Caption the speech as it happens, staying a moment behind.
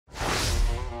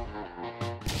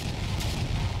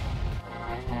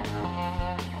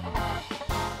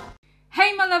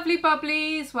lovely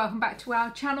bubblies, welcome back to our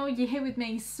channel. You're here with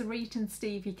me, Sarit and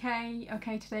Stevie K.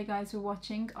 Okay, today guys we're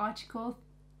watching Article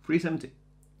 370.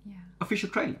 Yeah. Official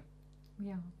trailer.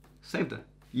 Yeah. Saved it.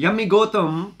 Yami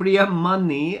Gautam, Priya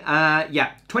money.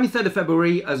 Yeah, 23rd of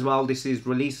February as well. This is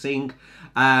releasing. Go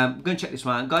and check this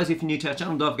one out. Guys, if you're new to our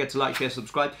channel, don't forget to like, share,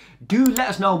 subscribe. Do let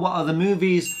us know what other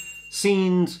movies,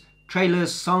 scenes,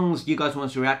 trailers, songs you guys want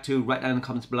us to react to. Write down in the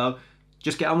comments below.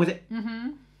 Just get on with it.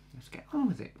 Let's get on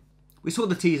with it. We saw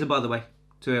the teaser, by the way,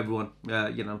 to everyone,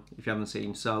 you know, if you haven't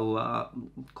seen. So,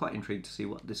 quite intrigued to see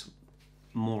what this,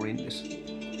 more in this.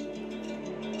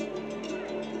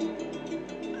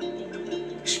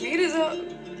 Kashmir is a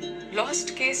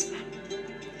lost case, ma'am.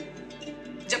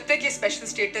 जब तक ये special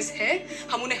status है,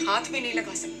 हम उन्हें हाथ भी नहीं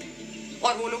लगा सकते,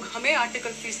 और वो लोग हमें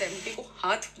आर्टिकल 370 को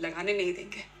हाथ लगाने नहीं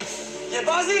देंगे। ये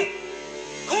बाजी,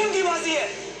 खून की बाजी है।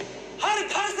 हर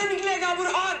घर से निकलेगा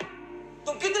बुरहान।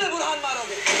 तुम कितने बुरहान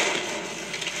मारोगे?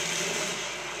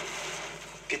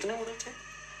 कितने बोले थे?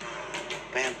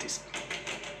 35,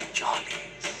 40।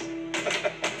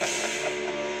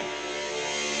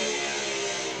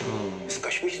 इस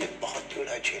कश्मीर ने बहुत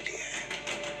पीड़ा झेली है।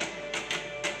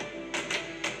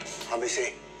 हम इसे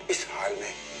इस हाल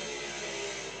में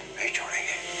नहीं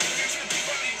छोड़ेंगे।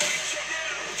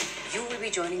 You will be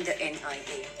joining the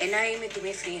NIA. NIA में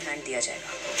तुम्हें फ्री हैंड दिया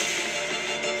जाएगा।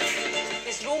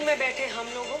 इस रूम में बैठे हम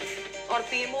लोगों और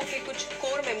पीएमओ के कुछ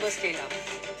कोर मेंबर्स के अलावा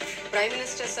प्राइम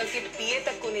मिनिस्टर सर के पीए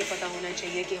तक को नहीं पता होना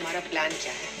चाहिए कि हमारा प्लान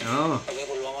क्या है। अगर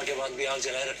पुलवामा के बाद भी आग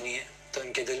जलाए रखनी है, तो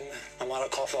इनके दिल में हमारा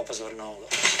खौफ वापस भरना होगा।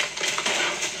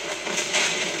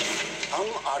 हम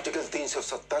आर्टिकल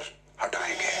 370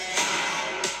 हटाएंगे।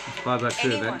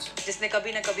 Anyone जिसने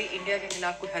कभी न कभी इंडिया के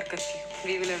खिलाफ कोई हरकत की,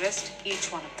 we will arrest each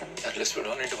one of them. At least we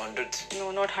don't need hundreds. No,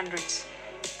 not hundreds,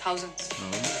 thousands.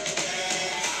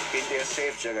 India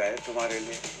safe जगह है तुम्हारे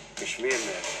लिए। कश्मीर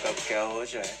में कब क्या हो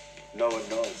जाए, no one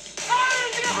knows.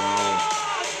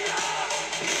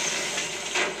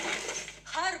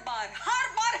 Her bar,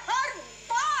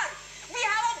 we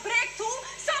have a breakthrough.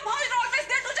 Somehow you're always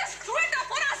there to just screw it up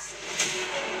for us.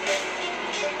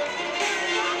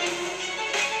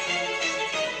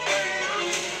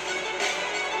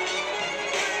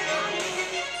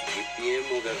 ये पीएम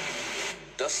अगर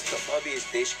 10 दफा भी इस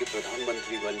देश के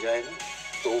प्रधानमंत्री बन जाए ना,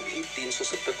 तो भी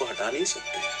 370 को हटा नहीं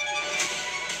सकते।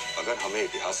 अगर हमें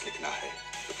इतिहास लिखना है,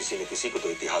 तो किसी न किसी को तो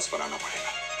इतिहास बनाना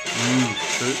पड़ेगा।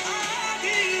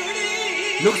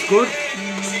 Looks good,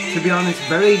 to be honest.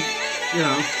 Very, you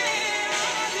know,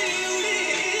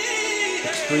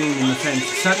 extreme in the sense.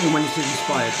 Certainly when it is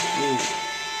inspired. Ooh.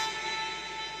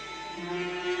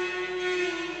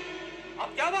 आप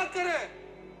क्या बात कर रहे हैं?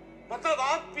 मतलब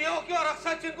आप पीओके और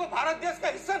अक्सर चीन को भारत देश का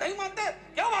हिस्सा नहीं मानते?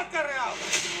 क्या बात कर रहे हैं आप?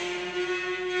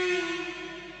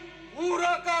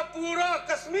 पूरा का पूरा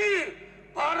कश्मीर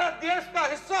भारत देश का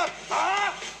हिस्सा था,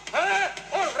 है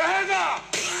और रहेगा।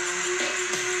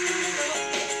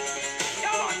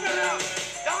 क्या बात कर रहे हैं आप?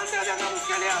 जान दे देना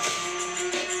उसके लिए।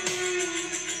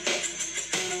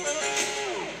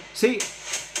 See,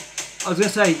 I was going to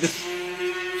say, the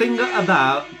thing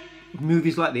about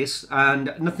movies like this,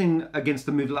 and nothing against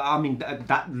the movie, I mean,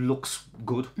 that looks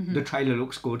good. The trailer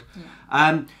looks good.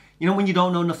 Yeah. You know, when you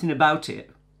don't know nothing about it,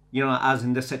 you know, as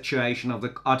in the situation of the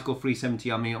Article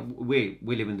 370, I mean, we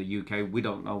live in the UK, we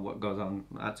don't know what goes on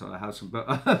outside the house, but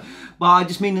I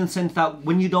just mean in the sense that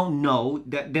when you don't know,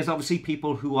 that there's obviously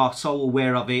people who are so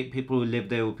aware of it, people who live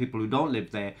there or people who don't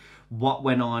live there, what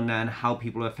went on and how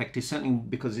people are affected, certainly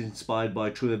because it's inspired by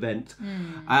a true event.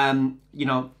 You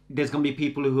know, there's going to be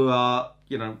people who are,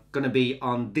 you know, going to be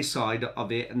on this side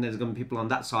of it, and there's going to be people on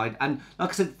that side. And like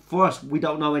I said, for us, we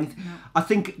don't know anything. No. I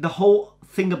think the whole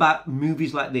thing about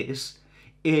movies like this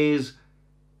is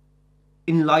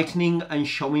enlightening and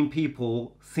showing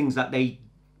people things that they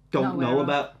don't know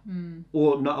about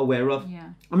or not aware of. Yeah.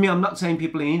 I mean, I'm not saying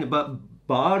people in it,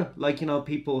 but like, you know,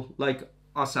 people like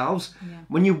ourselves,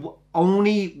 when you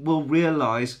only will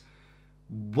realize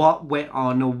what went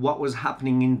on or what was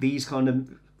happening in these kind of,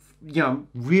 you know,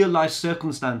 real life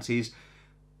circumstances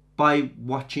by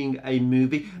watching a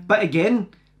movie. But again,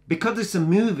 because it's a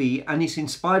movie and it's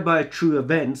inspired by true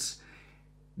events,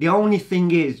 the only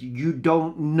thing is you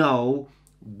don't know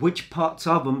which parts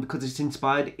of them, because it's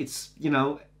inspired, it's, you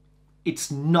know,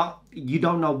 it's not, you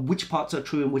don't know which parts are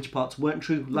true and which parts weren't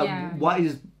true. Like what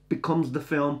is becomes the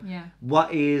film,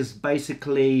 what is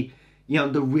basically, you know,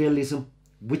 the realism,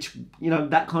 which, you know,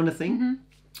 that kind of thing.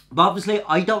 But obviously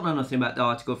I don't know nothing about the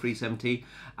Article 370,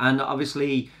 and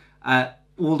obviously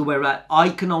all the way around, I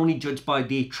can only judge by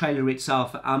the trailer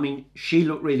itself. I mean, she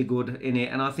looked really good in it,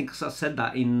 and I think I said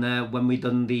that in when we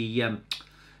done the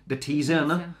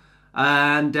teaser.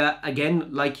 And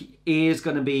again, like, it is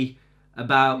going to be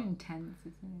about intense.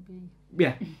 It's going to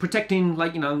be protecting,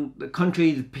 like, you know, the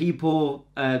country, the people,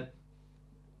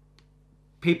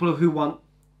 people who want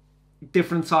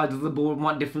different sides of the board,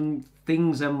 want different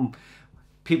things, and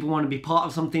people want to be part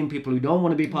of something, people who don't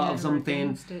want to be part of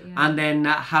something, and then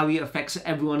how it affects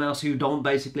everyone else who don't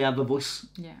basically have a voice.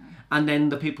 And then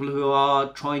the people who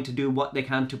are trying to do what they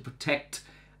can to protect,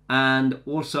 and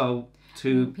also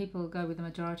to people go with the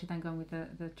majority than going with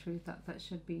the truth. That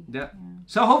should be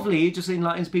So hopefully it just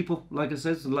enlightens people. Like I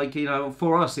said, like, you know,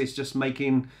 for us it's just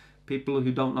making people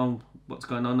who don't know what's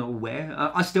going on aware.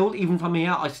 I still, even from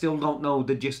here, I still don't know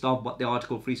the gist of what the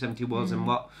Article 370 was and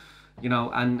what, you know,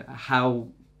 and how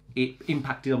it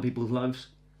impacted on people's lives.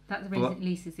 That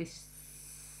releases this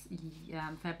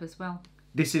Feb as well.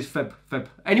 This is Feb.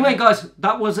 Anyway, guys,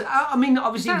 that was, I mean,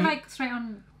 obviously... Is that like straight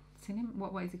on cinema?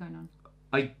 What is it going on?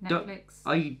 Netflix?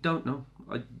 I don't know.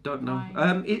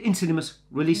 Right. In cinemas.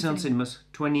 Releasing on cinemas.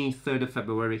 23rd of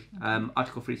February.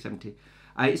 Article 370.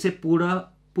 It's a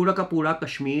पूरा का पूरा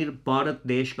कश्मीर भारत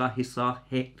देश का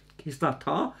हिस्सा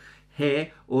था,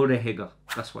 है और रहेगा.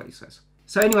 That's what he says.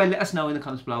 So anyway, let us know in the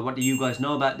comments below, what do you guys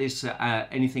know about this?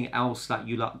 Anything else that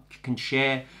you can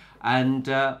share? And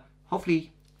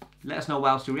hopefully let us know what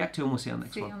else to react to, and we'll see you on the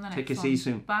next one. Take care, see you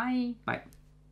soon. Bye. Bye.